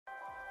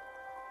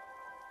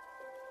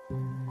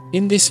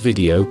In this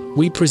video,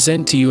 we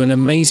present to you an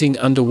amazing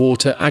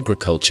underwater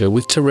agriculture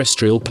with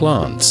terrestrial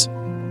plants.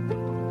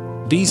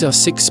 These are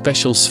 6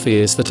 special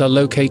spheres that are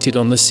located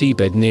on the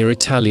seabed near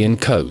Italian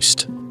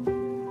coast.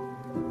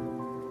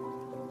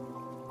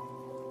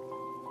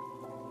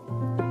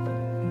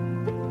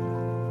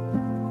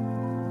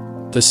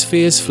 The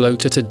spheres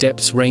float at a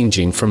depths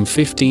ranging from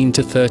 15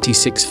 to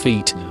 36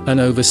 feet, and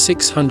over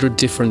 600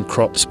 different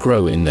crops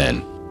grow in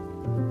them.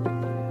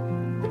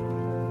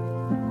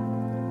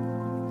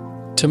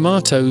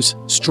 Tomatoes,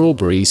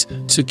 strawberries,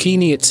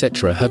 zucchini,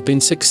 etc. have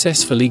been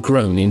successfully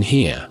grown in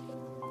here.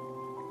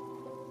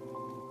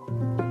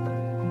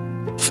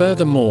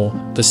 Furthermore,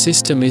 the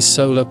system is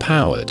solar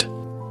powered.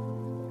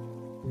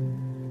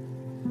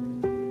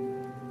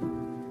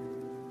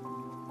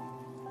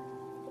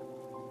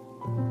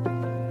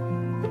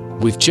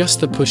 With just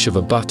the push of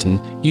a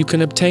button, you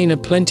can obtain a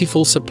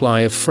plentiful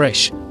supply of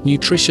fresh,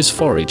 nutritious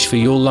forage for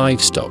your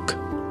livestock.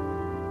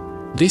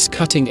 This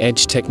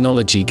cutting-edge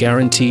technology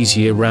guarantees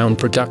year-round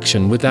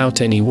production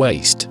without any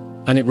waste,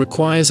 and it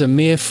requires a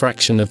mere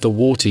fraction of the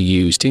water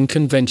used in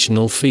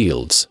conventional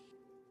fields.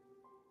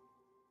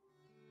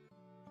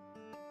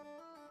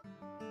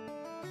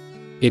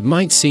 It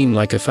might seem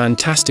like a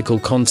fantastical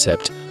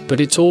concept, but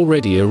it's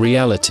already a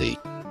reality.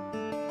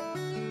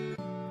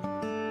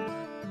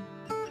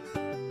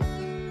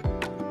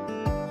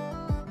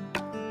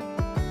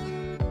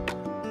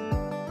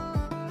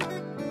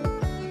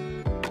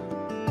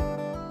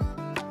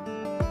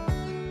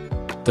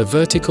 The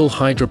vertical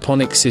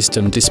hydroponic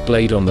system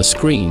displayed on the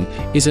screen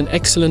is an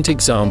excellent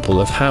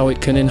example of how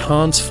it can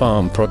enhance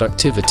farm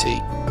productivity.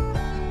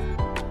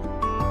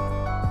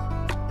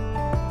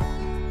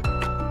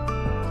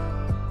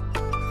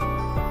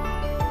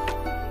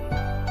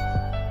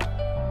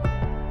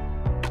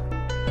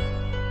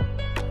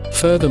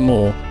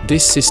 Furthermore,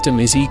 this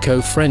system is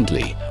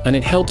eco-friendly, and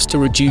it helps to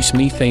reduce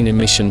methane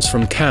emissions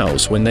from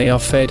cows when they are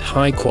fed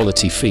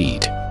high-quality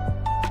feed.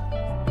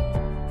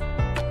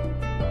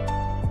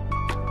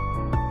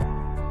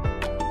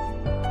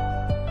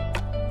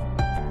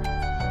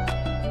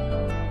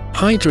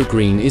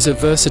 HydroGreen is a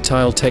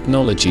versatile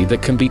technology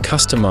that can be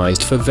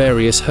customized for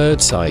various herd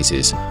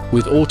sizes,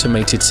 with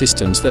automated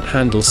systems that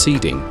handle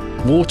seeding,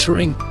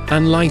 watering,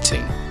 and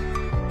lighting.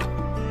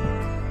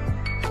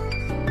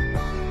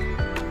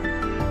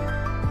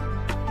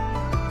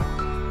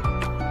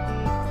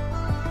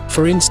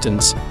 For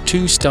instance,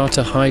 2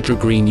 starter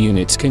HydroGreen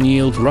units can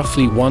yield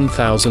roughly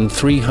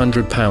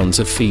 1,300 pounds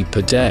of feed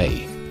per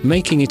day,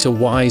 making it a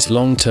wise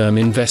long-term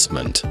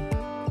investment.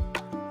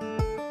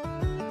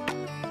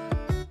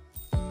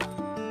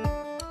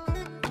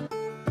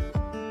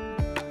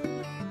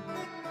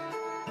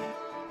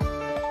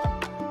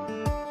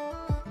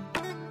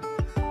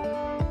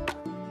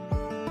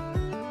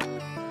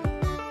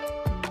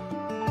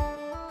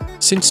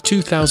 Since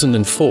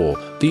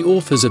 2004, the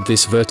authors of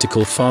this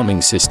vertical farming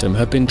system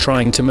have been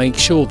trying to make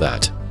sure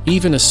that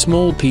even a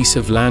small piece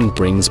of land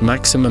brings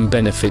maximum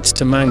benefits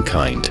to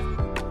mankind.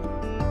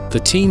 The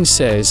team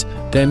says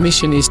their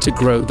mission is to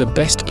grow the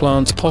best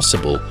plants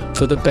possible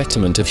for the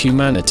betterment of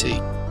humanity.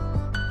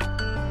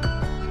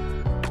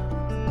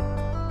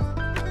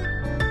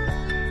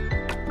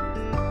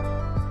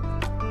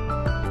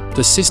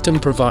 The system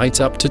provides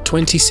up to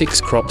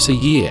 26 crops a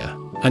year,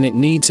 and it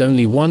needs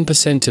only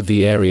 1% of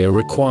the area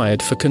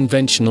required for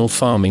conventional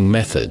farming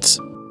methods.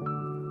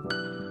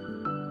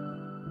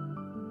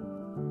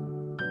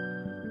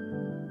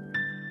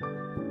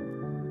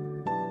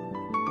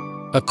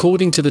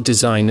 According to the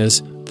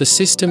designers, the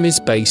system is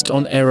based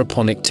on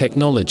aeroponic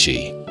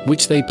technology,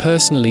 which they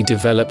personally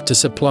developed to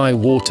supply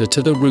water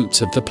to the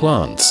roots of the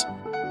plants.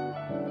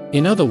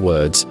 In other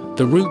words,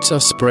 the roots are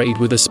sprayed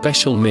with a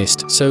special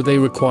mist, so they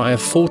require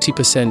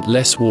 40%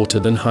 less water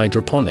than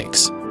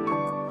hydroponics.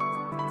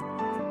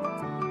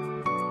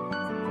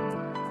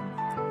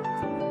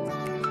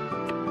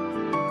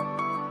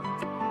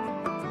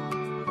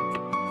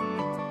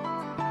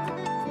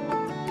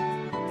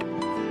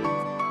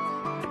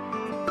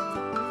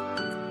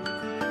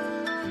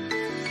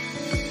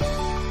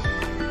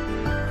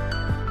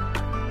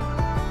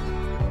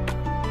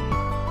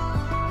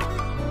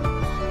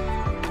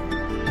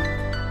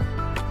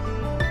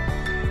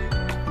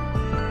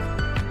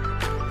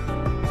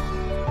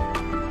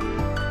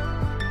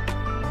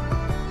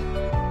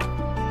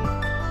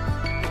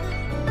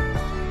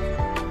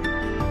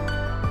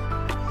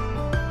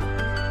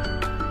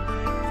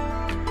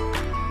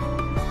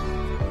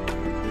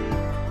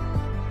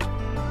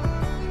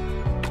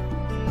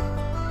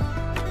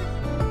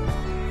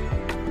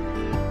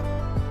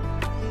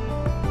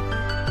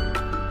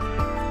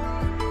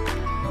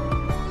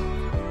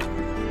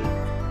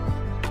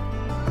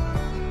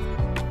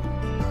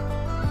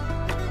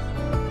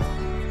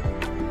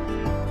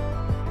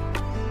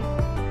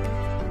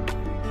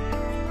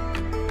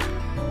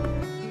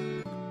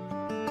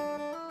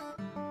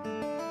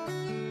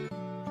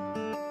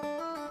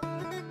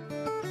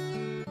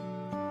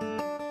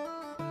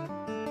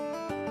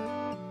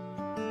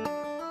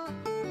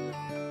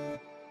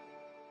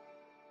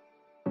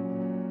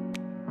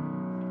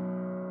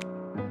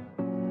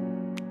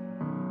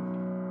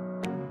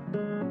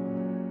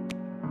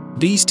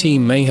 These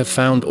team may have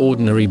found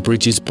ordinary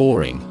bridges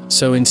boring,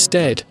 so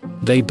instead,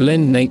 they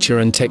blend nature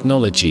and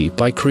technology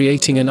by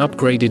creating an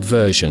upgraded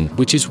version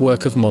which is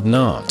work of modern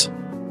art.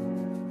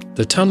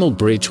 The tunnel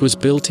bridge was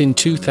built in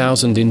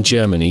 2000 in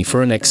Germany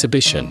for an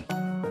exhibition.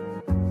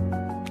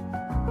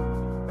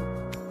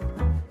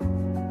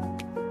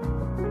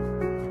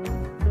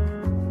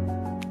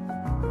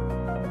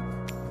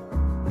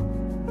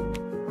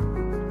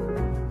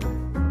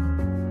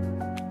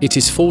 It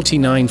is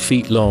 49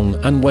 feet long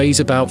and weighs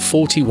about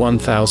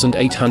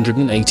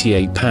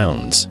 41,888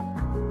 pounds.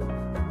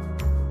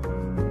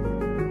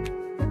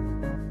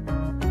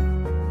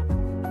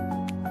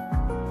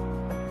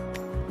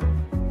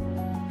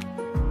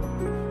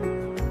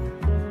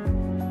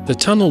 The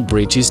tunnel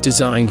bridge is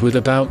designed with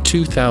about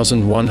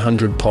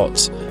 2,100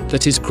 pots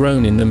that is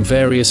grown in them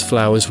various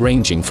flowers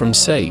ranging from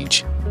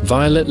sage,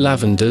 violet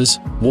lavenders,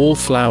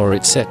 wallflower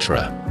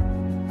etc.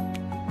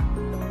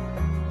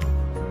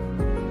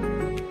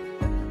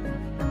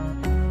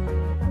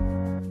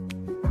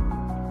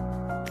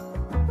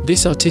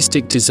 This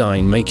artistic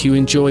design make you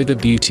enjoy the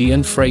beauty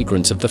and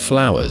fragrance of the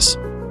flowers.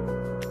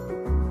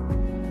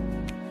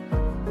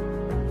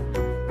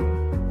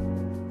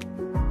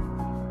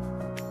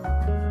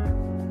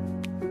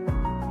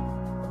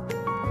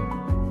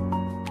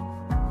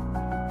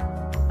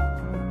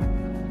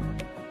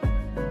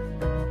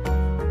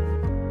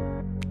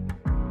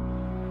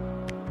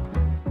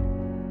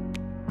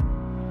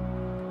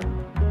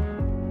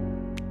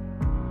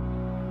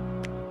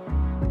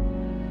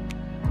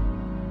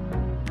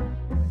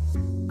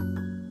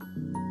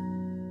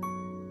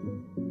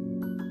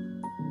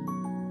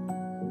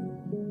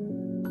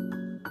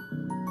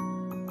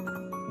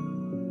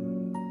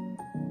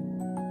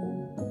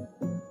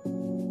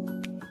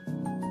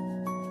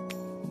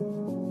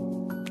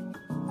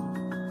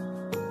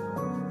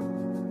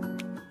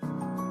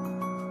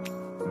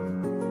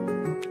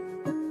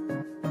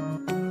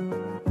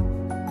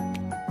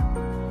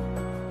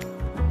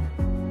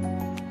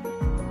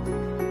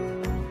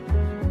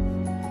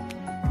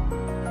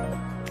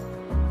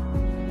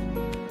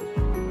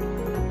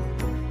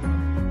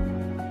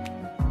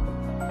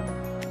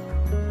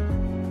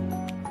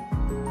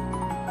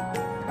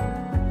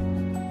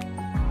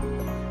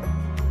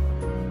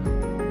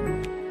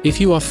 If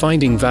you are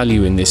finding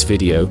value in this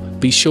video,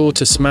 be sure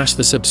to smash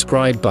the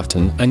subscribe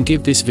button and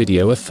give this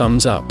video a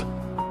thumbs up.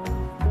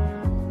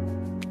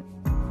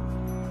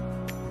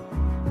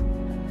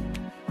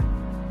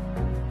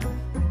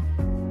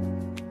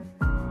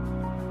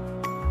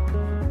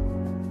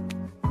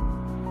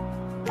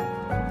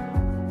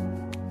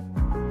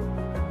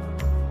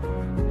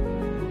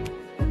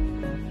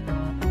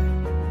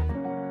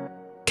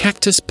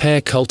 Cactus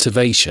pear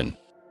cultivation.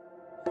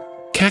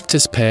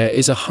 Cactus pear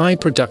is a high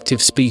productive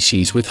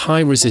species with high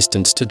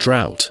resistance to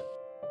drought.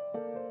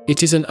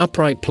 It is an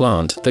upright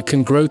plant that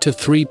can grow to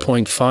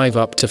 3.5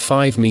 up to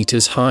 5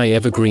 meters high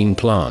evergreen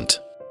plant.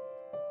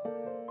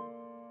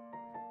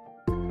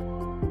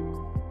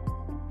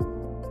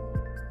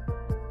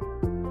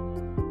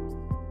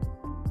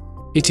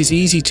 It is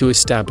easy to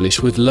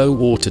establish with low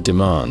water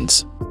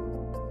demands.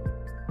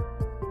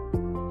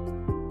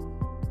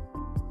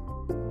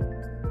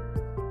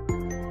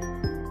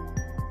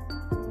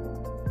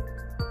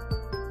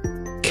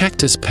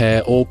 Cactus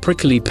pear or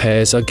prickly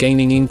pears are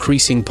gaining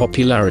increasing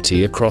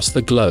popularity across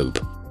the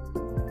globe.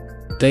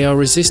 They are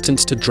resistant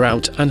to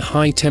drought and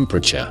high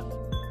temperature.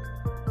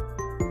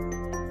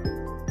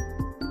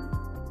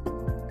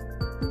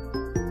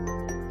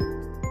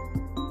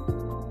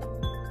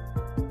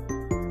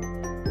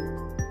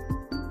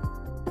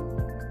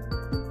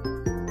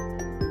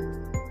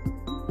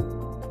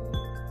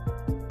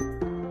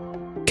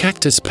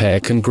 Cactus pear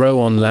can grow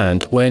on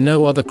land where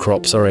no other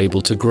crops are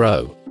able to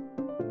grow.